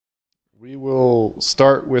We will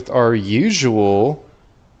start with our usual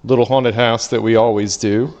little haunted house that we always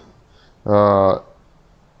do,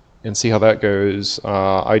 and see how that goes.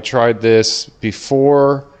 I tried this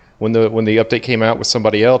before when the update came out with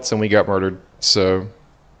somebody else, and we got murdered. So,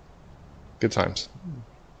 good times.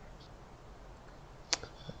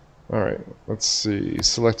 All right, let's see.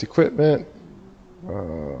 Select equipment.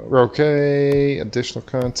 We're okay. Additional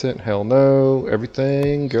content. Hell no.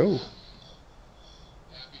 Everything go.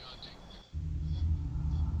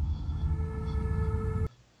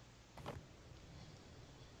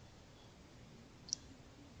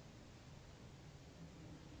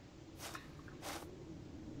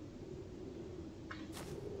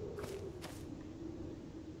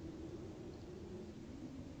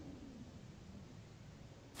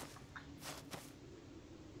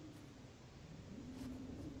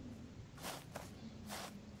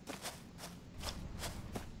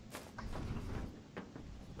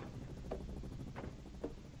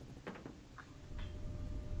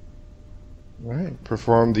 Alright,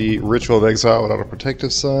 perform the ritual of exile without a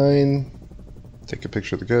protective sign. Take a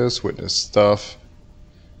picture of the ghost, witness stuff.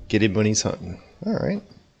 Get him when he's hunting. Alright.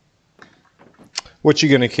 What you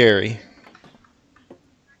gonna carry?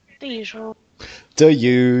 The usual. The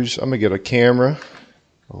usual. I'm gonna get a camera.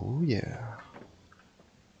 Oh yeah.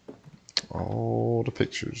 All the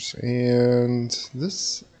pictures. And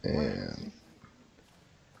this, and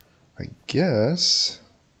I guess...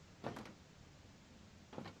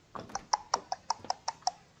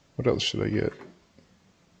 What else should I get?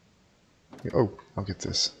 Oh, I'll get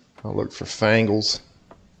this. I'll look for fangles.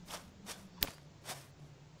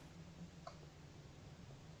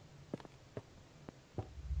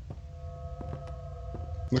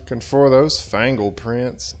 Looking for those fangle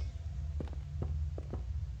prints.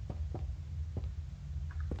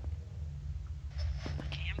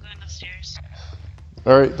 Okay, I'm going upstairs.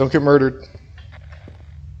 Alright, don't get murdered.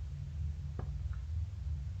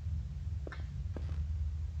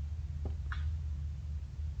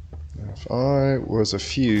 If I was a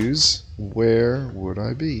fuse, where would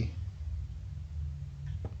I be?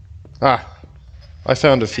 Ah, I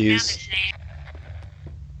found a fuse.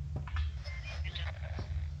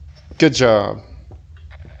 Good job.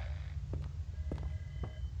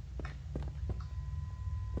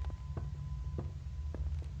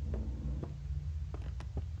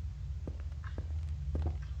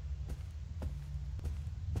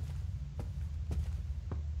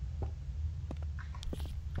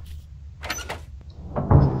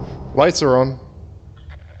 Lights are on.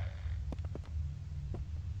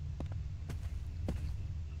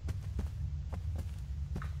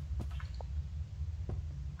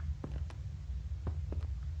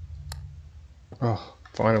 Oh,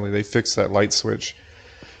 finally they fixed that light switch.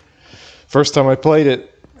 First time I played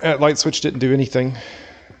it, that light switch didn't do anything.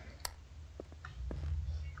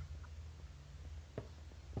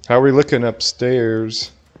 How are we looking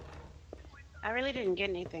upstairs? I really didn't get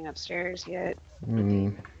anything upstairs yet.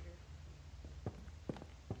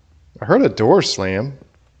 I heard a door slam.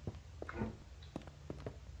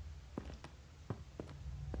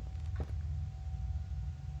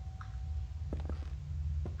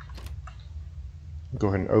 Go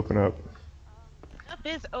ahead and open up. Up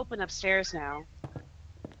is open upstairs now.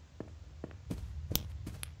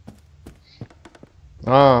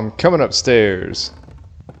 I'm coming upstairs.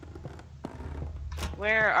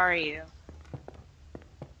 Where are you?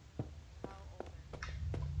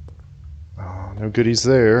 Oh, no goodies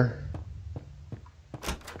there.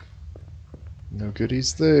 No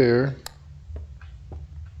goodies there.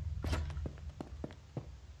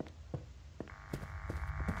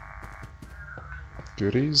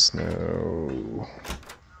 Goodies? No.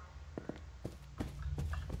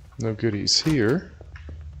 No goodies here.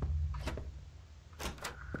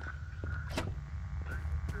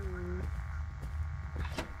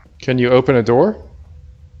 Can you open a door?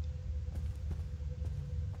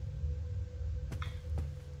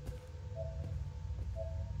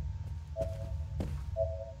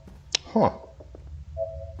 Huh.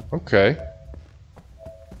 Okay.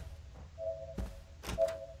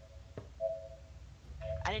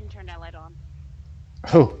 I didn't turn that light on.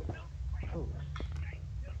 Oh. Can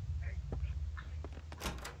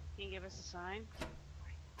you give us a sign?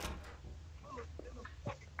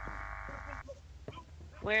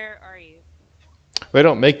 Where are you? They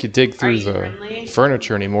don't make you dig through you the friendly?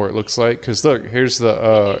 furniture anymore, it looks like. Because look, here's Can you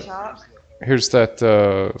the talk? here's that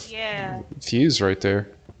Yeah. fuse right there.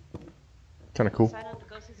 Kind of cool. So I know the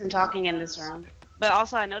ghost isn't talking in this room. But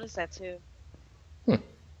also I noticed that too.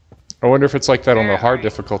 I wonder if it's like that on the Where hard are you?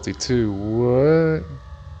 difficulty too. What?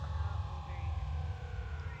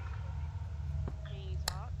 Can you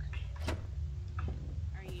talk?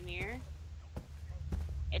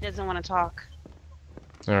 It doesn't want to talk.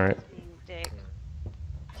 Alright. Being dick.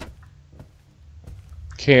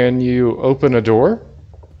 Can you open a door?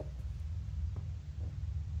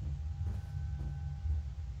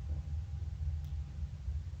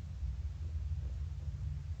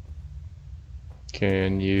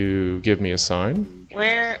 Can you give me a sign?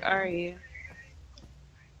 Where are you?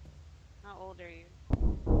 How old are you?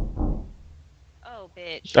 Oh,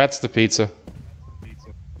 bitch. That's the pizza.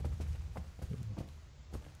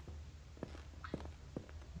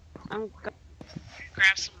 I'm gonna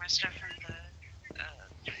grab some more stuff from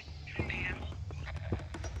the van.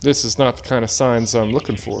 This is not the kind of signs I'm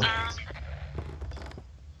looking for.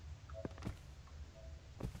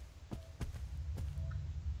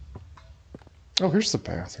 Oh, here's the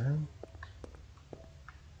bathroom.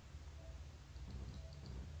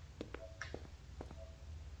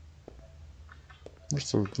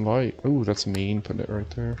 Where's the light? Ooh, that's mean, putting it right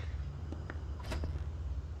there.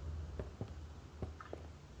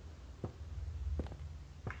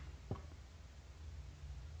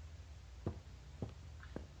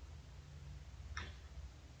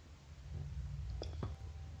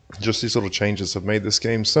 Just these little changes have made this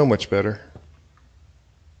game so much better.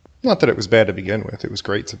 Not that it was bad to begin with, it was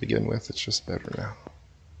great to begin with, it's just better now.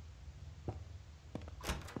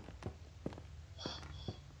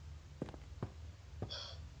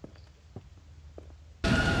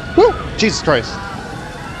 Woo! Jesus Christ!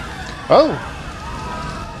 Oh!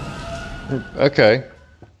 Okay.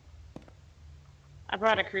 I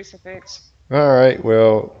brought a crucifix. Alright,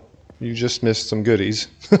 well, you just missed some goodies.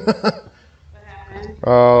 What happened?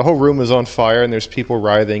 The whole room is on fire and there's people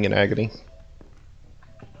writhing in agony.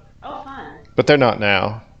 Oh, fun. But they're not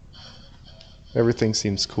now. Everything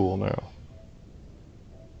seems cool now.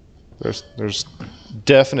 There's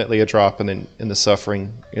definitely a drop in the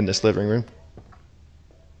suffering in this living room.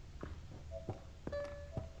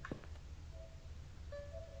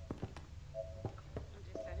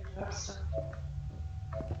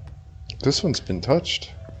 This one's been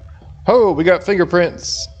touched. Oh, we got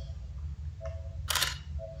fingerprints.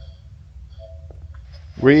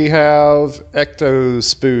 We have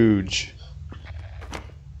ectospooge.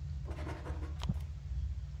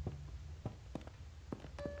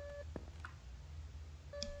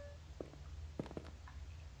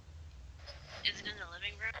 Is it in the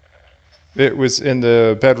living room? It was in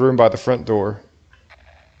the bedroom by the front door.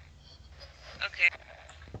 Okay.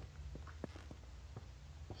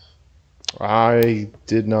 I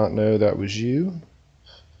did not know that was you.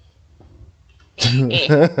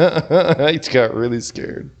 I got really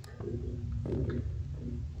scared.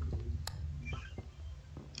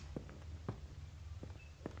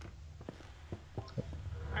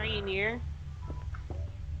 Are you near?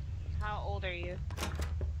 How old are you?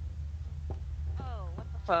 Oh, what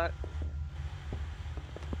the fuck?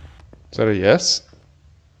 Is that a yes?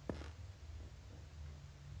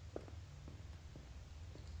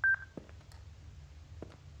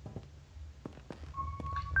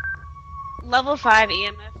 Level 5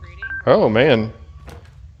 EMF reading. Oh, man.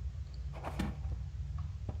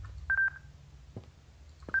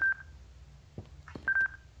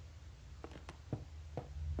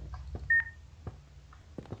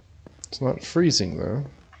 It's not freezing, though.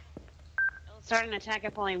 It'll start an attack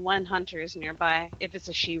if only one hunter is nearby, if it's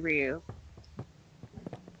a Shiryu.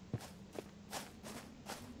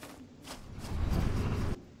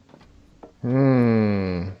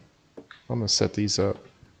 I'm gonna set these up.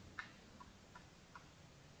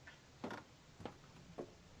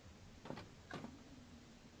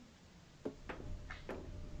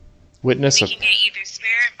 Witness We a... can get either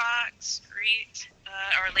spirit box, greet,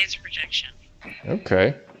 or laser projection.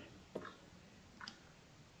 Okay.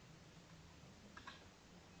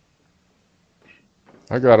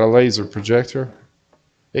 I got a laser projector.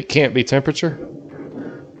 It can't be temperature?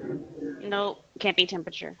 Nope, can't be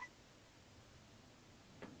temperature.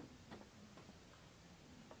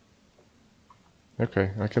 Okay,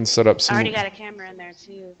 I can set up I some... already got a camera in there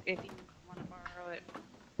too, if you want to borrow it.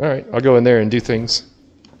 Alright, I'll go in there and do things.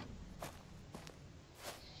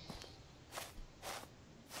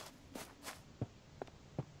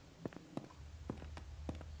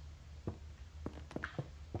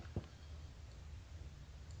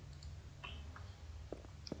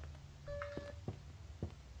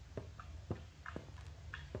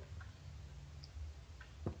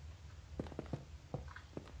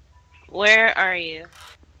 Where are you?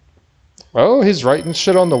 Oh, he's writing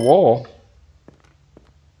shit on the wall.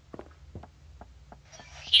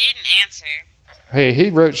 He didn't answer. Hey, he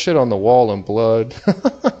wrote shit on the wall in blood.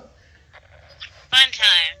 Fun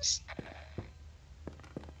times.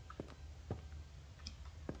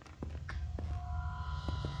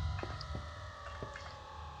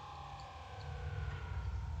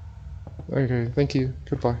 Okay, thank you.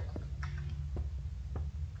 Goodbye.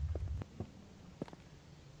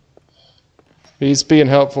 He's being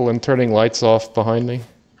helpful and turning lights off behind me.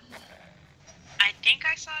 I think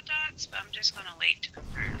I saw dots, but I'm just gonna wait to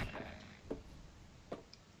confirm.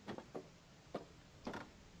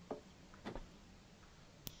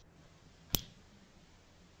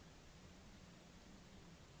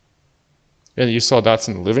 Yeah, you saw dots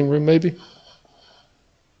in the living room, maybe?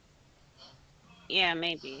 Yeah,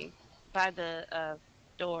 maybe. By the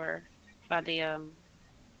door. By the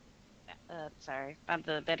sorry, by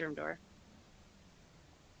the bedroom door.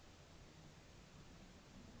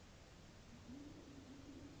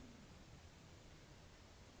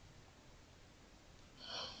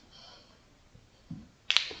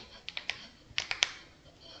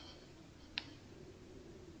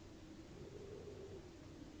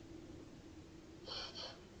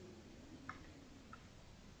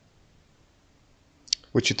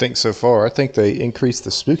 What you think so far? I think they increased the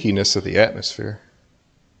spookiness of the atmosphere.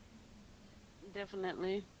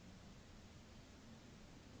 Definitely.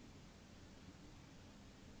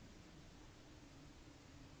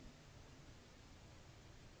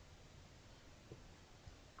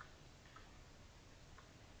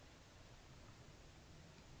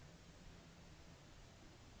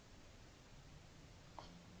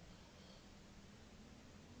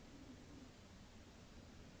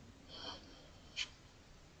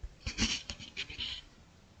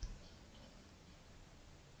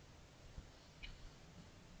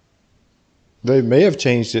 They may have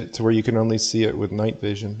changed it to where you can only see it with night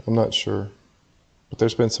vision. I'm not sure. But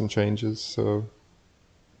there's been some changes, so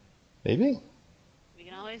maybe? We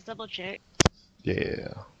can always double check.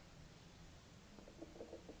 Yeah.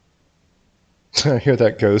 I hear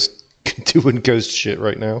that ghost doing ghost shit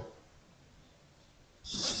right now.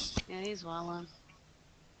 Yeah, he's wildin'.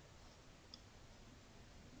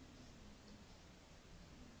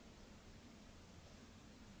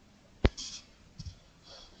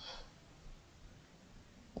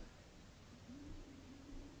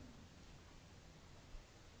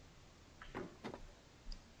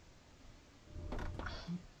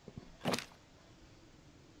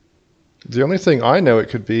 The only thing I know it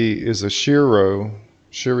could be is a Shirio.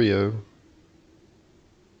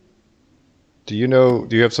 Do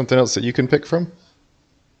you have something else that you can pick from?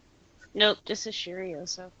 Nope, just a Shirio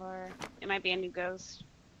so far. It might be a new ghost.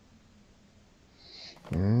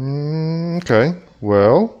 Okay.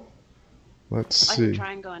 Well, let's I can see.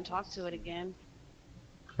 try and go and talk to it again.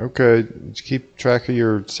 Okay, just keep track of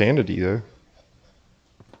your sanity though.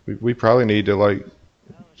 We probably need to like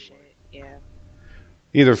Oh shit, yeah.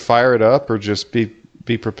 either fire it up or just be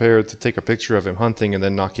prepared to take a picture of him hunting and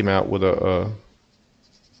then knock him out with a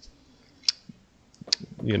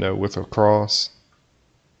with a cross.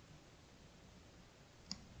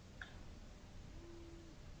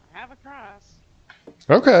 I have a cross.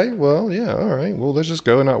 Okay, well, yeah, all right. Well, let's just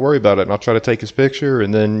go and not worry about it, and I'll try to take his picture,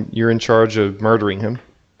 and then you're in charge of murdering him.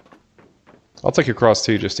 I'll take your cross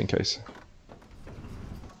too, just in case.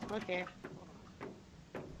 Okay.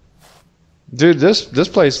 Dude, this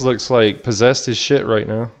place looks like possessed as shit right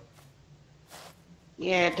now.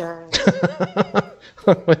 Yeah, it does.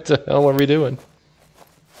 What the hell are we doing?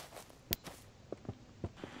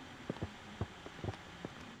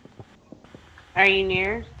 Are you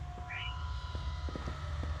near?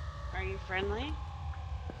 Are you friendly?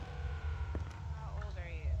 How old are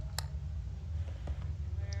you?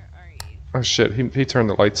 Where are you? Oh shit, he turned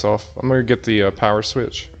the lights off. I'm gonna get the power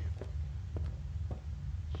switch.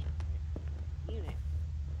 Unit.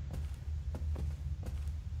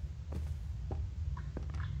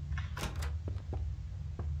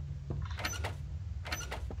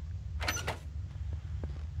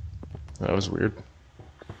 That was weird.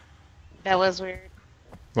 That was weird.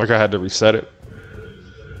 Like I had to reset it.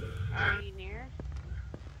 Are you near?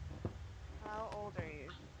 How old are you?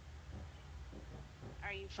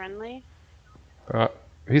 Are you friendly?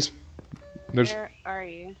 He's there's. Where are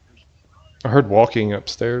you? I heard walking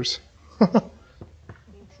upstairs. Me too.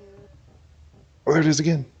 Oh, there it is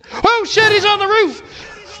again. Oh shit, he's on the roof!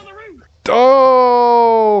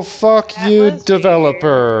 Oh, fuck That you, was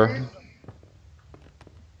developer. weird.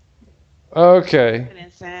 Okay.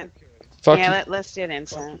 Innocent. Fuck Yeah, you, let's do it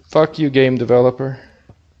innocent. fuck you, game developer.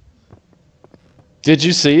 Did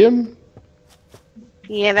you see him?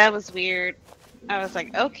 Yeah, that was weird. I was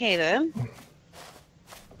like, okay then.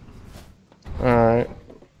 Alright.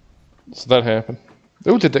 So that happened.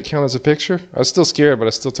 Oh, did that count as a picture? I was still scared, but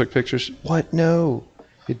I still took pictures. What? No.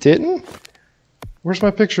 It didn't? Where's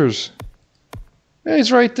my pictures? Yeah,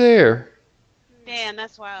 he's right there. Damn,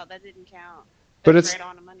 that's wild. That didn't count. But That's it's right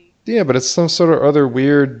on the money. yeah, but it's some sort of other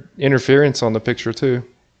weird interference on the picture too.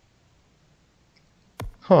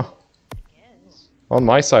 Huh. Yes. On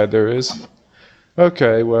my side there is.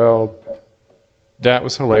 Okay, well, that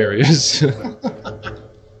was hilarious.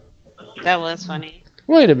 That was funny.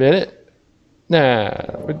 Wait a minute. Nah,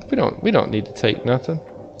 we don't need to take nothing.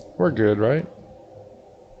 We're good, right?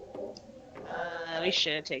 We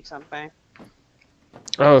should take something.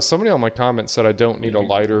 Oh, somebody on my comments said I don't need a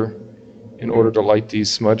lighter in order to light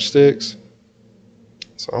these smudge sticks.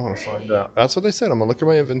 So I want to find out. That's what they said. I'm going to look at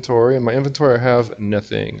my inventory. In my inventory, I have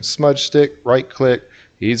nothing. Smudge stick, right click.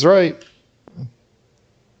 He's right. You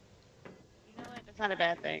know what? That's not a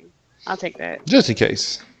bad thing. I'll take that. Just in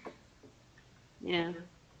case. Yeah.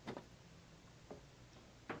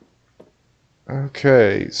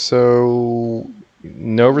 Okay, so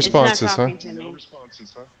no responses, It's not huh? talking to me.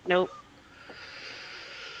 Nope.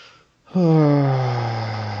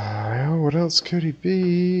 Well, what else could he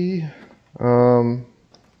be?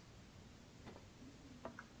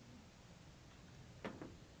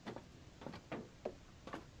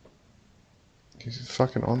 He's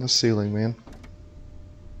fucking on the ceiling, man.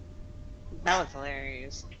 That was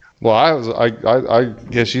hilarious. Well, I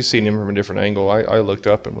guess you've seen him from a different angle. I looked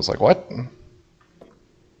up and was like, what?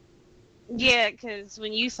 Yeah, because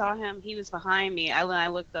when you saw him, he was behind me. When I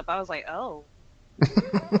looked up, I was like, oh.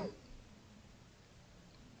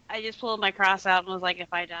 I just pulled my cross out and was like,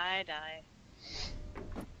 if I die, I die.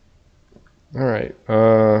 All right.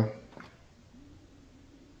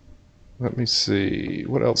 Let me see.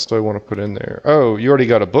 What else do I want to put in there? Oh, you already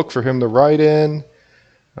got a book for him to write in.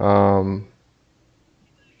 Yep.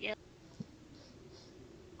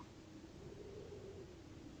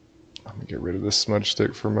 I'm gonna get rid of this smudge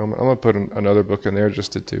stick for a moment. I'm gonna put another book in there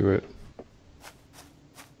just to do it.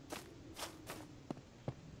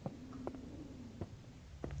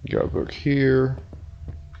 Got a book here.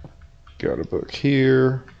 Got a book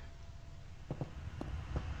here.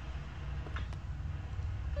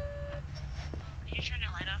 Can you turn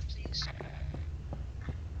the light off, please?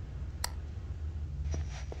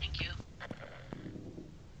 Thank you.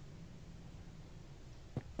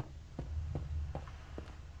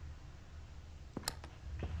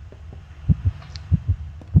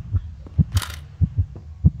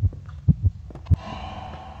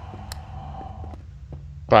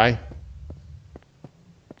 Bye.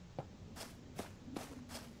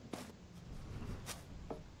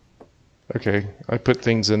 Okay, I put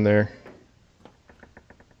things in there.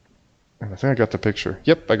 And I think I got the picture.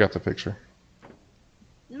 Yep, I got the picture.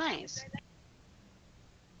 Nice.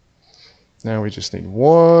 Now we just need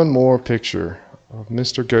one more picture of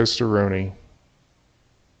Mr. Ghosteroni.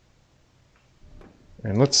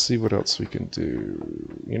 And let's see what else we can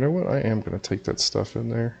do. You know what? I am going to take that stuff in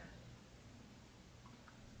there.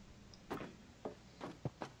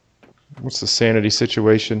 What's the sanity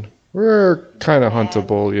situation? We're kind of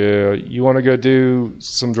huntable, yeah. You want to go do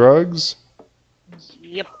some drugs?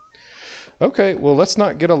 Yep. Okay, well, let's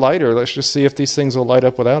not get a lighter. Let's just see if these things will light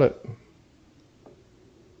up without it.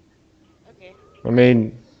 Okay. I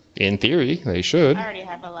mean, in theory, they should. I already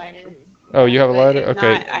have a lighter. Oh, you have a But lighter? if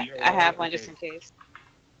Okay. not, I have one just in case.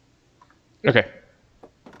 Okay.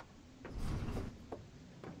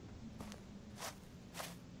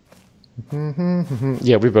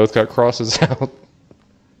 Yeah, we both got crosses out.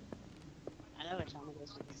 I know which one it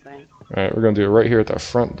is with this thing. Alright, we're going to do it right here at the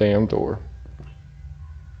front damn door.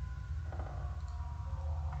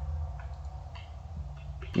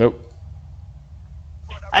 Nope.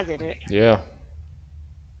 I did it. Yeah.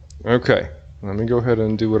 Okay. Let me go ahead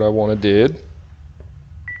and do what I want to did.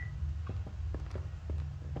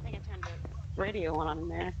 I think I turned the radio on in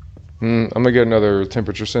there. I'm going to get another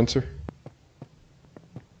temperature sensor.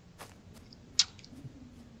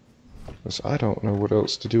 Because I don't know what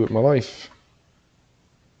else to do with my life.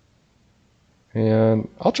 And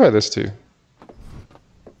I'll try this too.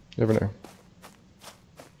 Never know.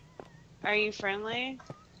 Are you friendly?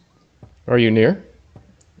 Are you near?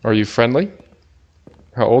 Are you friendly?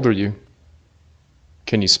 How old are you?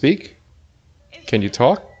 Can you speak? Can you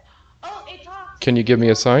talk? Oh, it talked. Can you give me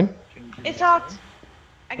a sign? It talked.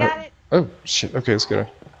 I got it. Oh, shit. Okay, let's get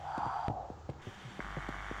it.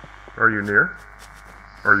 Are you near?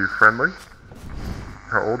 Are you friendly?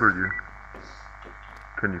 How old are you?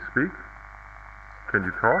 Can you speak? Can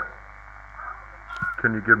you talk?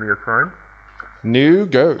 Can you give me a sign? New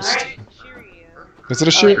ghost. Alright, Cheerio. Is it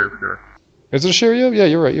a Cheerio? Is it a Cheerio? Yeah,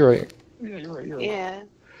 you're right. You're right. Yeah.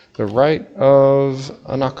 The right of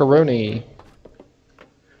a macaroni.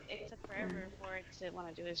 It took forever for it to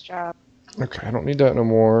want to do its job. Okay, I don't need that no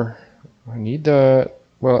more. I need that.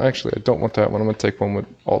 Well, actually, I don't want that one. I'm going to take one with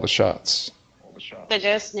all the shots. The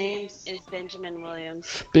ghost name is Benjamin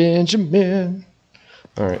Williams. Benjamin.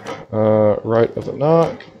 Alright. Rite of the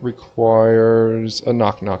knock requires a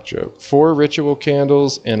knock knock joke. 4 ritual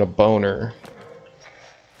candles and a boner.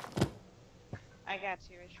 I got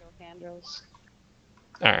 2 ritual candles.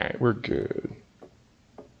 Alright, we're good.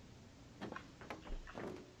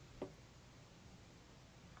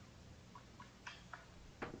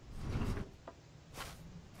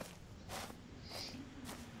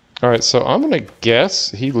 Alright, so I'm gonna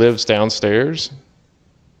guess he lives downstairs.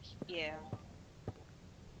 Yeah.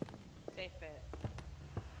 Safe bet.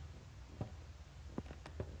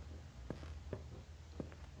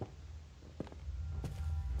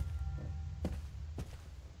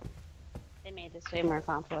 They made this way more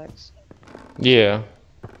complex. Yeah.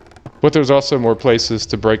 But there's also more places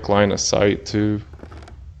to break line of sight too,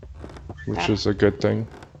 which is a good thing.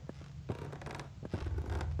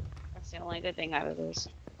 That's the only good thing out of this.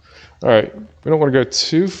 Alright, we don't want to go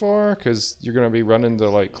too far because you're going to be running to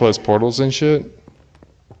like closed portals and shit.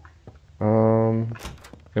 And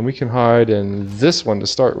we can hide in this one to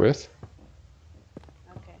start with.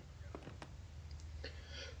 Okay.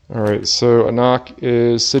 Alright, so a knock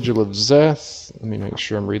is Sigil of Zeth. Let me make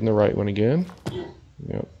sure I'm reading the right one again.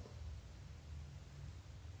 Yep.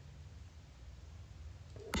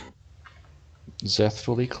 Zeth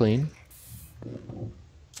fully clean.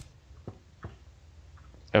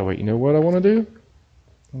 Oh wait, you know what I want to do?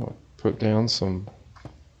 I want to put down some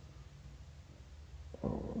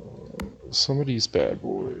of these bad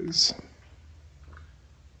boys.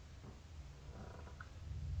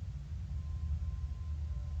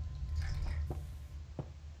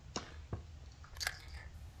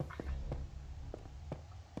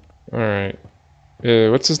 All right.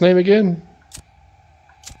 What's his name again?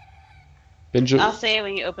 I'll say it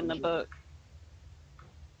when you open the book.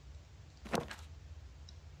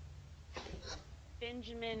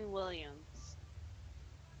 Benjamin Williams.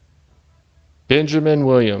 Benjamin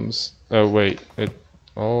Williams. Oh wait,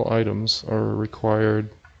 all items are required.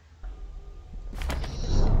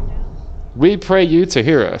 We pray you to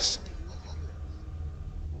hear us.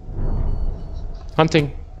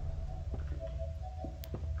 Hunting.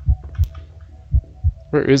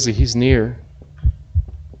 Where is he? He's near.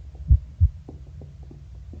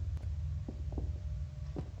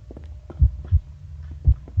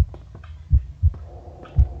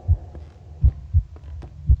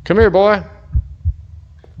 Come here, boy.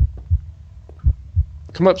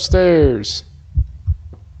 Come upstairs.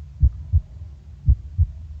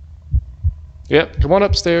 Yep, come on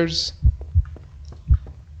upstairs.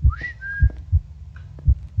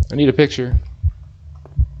 I need a picture.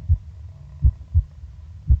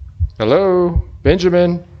 Hello,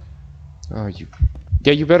 Benjamin. Oh,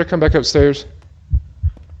 yeah, you better come back upstairs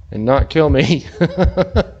and not kill me.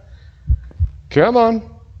 Come on.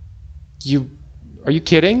 Are you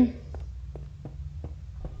kidding?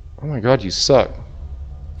 Oh my God, you suck.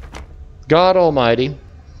 God Almighty,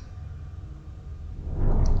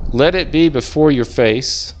 let it be before your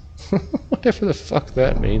face. Whatever the fuck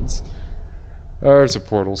that means. Oh, there's a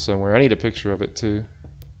portal somewhere. I need a picture of it too.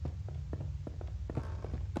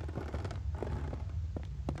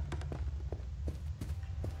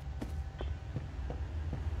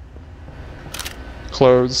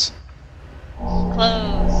 Close.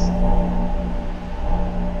 Close.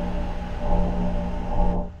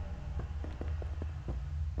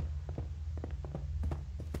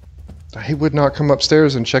 He would not come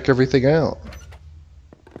upstairs and check everything out.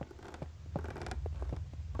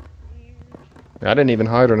 I didn't even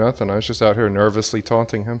hide or nothing. I was just out here nervously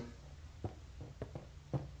taunting him.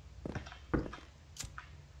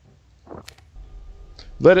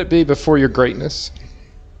 Let it be before your greatness.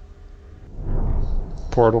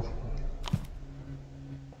 Portal.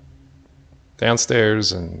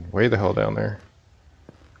 Downstairs and way the hell down there.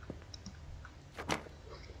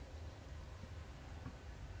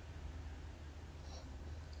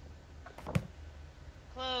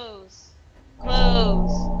 Close.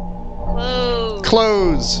 Close. Close.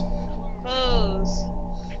 Close! Close.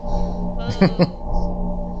 Close.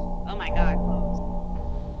 Oh my God,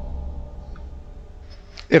 close.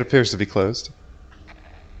 It appears to be closed.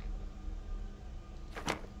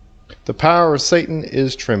 The power of Satan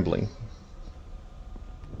is trembling.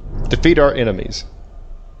 Defeat our enemies.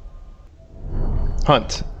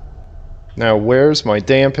 Hunt. Now where's my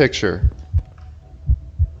damn picture?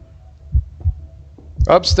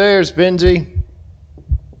 Upstairs, Benji.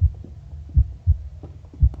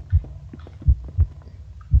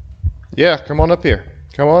 Yeah, come on up here.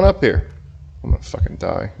 Come on up here. I'm gonna fucking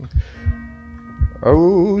die.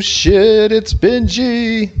 Oh shit, it's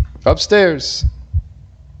Benji. Upstairs.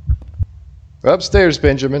 Upstairs,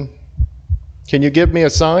 Benjamin. Can you give me a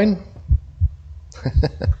sign? I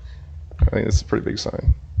think that's a pretty big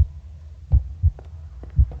sign.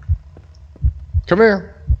 Come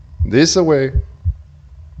here. This away.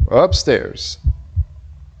 Upstairs.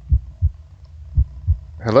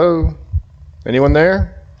 Hello? Anyone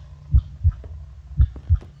there?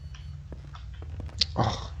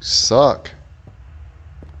 Oh, suck.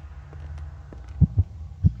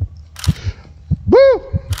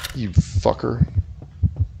 Woo! You fucker.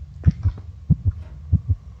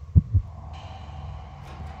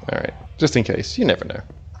 Alright, just in case. You never know.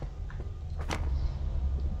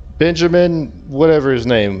 Benjamin, whatever his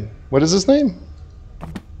name. What is his name?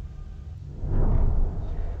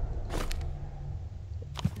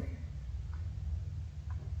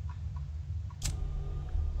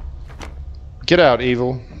 Get out,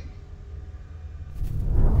 evil.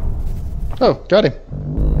 Oh, got him.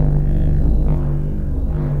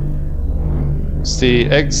 It's the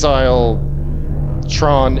Exile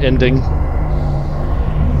Tron ending.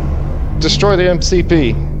 Destroy the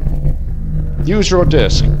MCP. Use your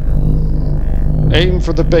disc. Aim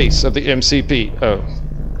for the base of the MCP. Oh,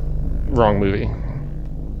 wrong movie.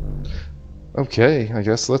 Okay, I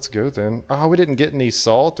guess let's go then. Oh, we didn't get any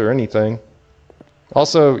salt or anything.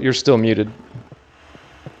 Also, you're still muted.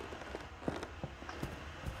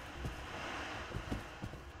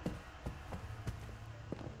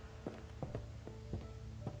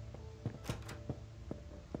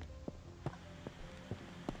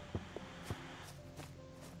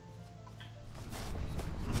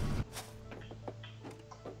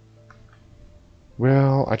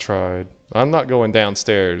 Well, I tried. I'm not going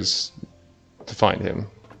downstairs to find him.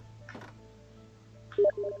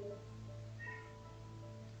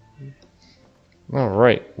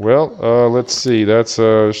 Alright, well, let's see. That's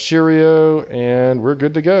Shirio, and we're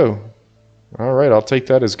good to go. Alright, I'll take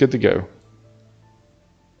that as good to go.